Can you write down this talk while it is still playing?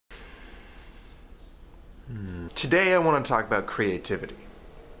Today I want to talk about creativity.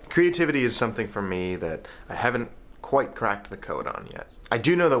 Creativity is something for me that I haven't quite cracked the code on yet. I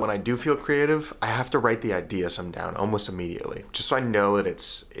do know that when I do feel creative, I have to write the idea some down almost immediately, just so I know that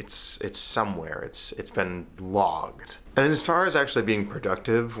it's somewhere, it's been logged. And as far as actually being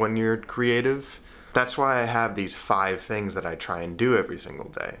productive when you're creative, that's why I have these 5 things that I try and do every single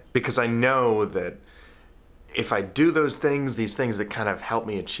day. Because I know that if I do those things, these things that kind of help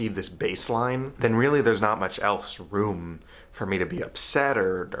me achieve this baseline, then really there's not much else room for me to be upset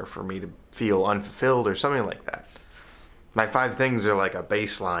or for me to feel unfulfilled or something like that. My 5 things are like a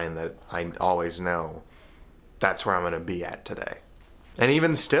baseline that I always know that's where I'm gonna be at today. And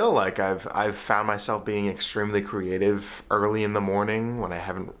even still, like I've found myself being extremely creative early in the morning when I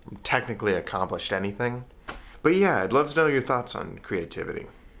haven't technically accomplished anything. But yeah, I'd love to know your thoughts on creativity.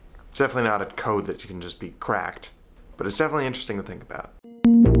 It's definitely not a code that you can just be cracked, but it's definitely interesting to think about.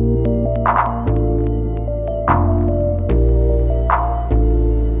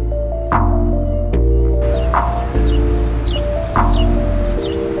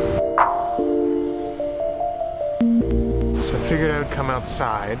 So I figured I would come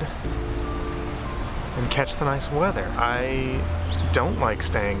outside and catch the nice weather. I don't like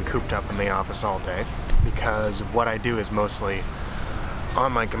staying cooped up in the office all day because what I do is mostly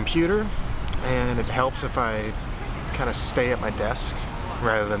on my computer, and it helps if I kind of stay at my desk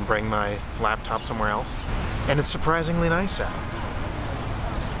rather than bring my laptop somewhere else. And it's surprisingly nice out.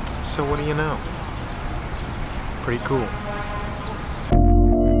 So what do you know? Pretty cool.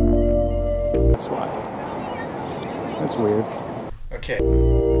 That's why. That's weird. Okay.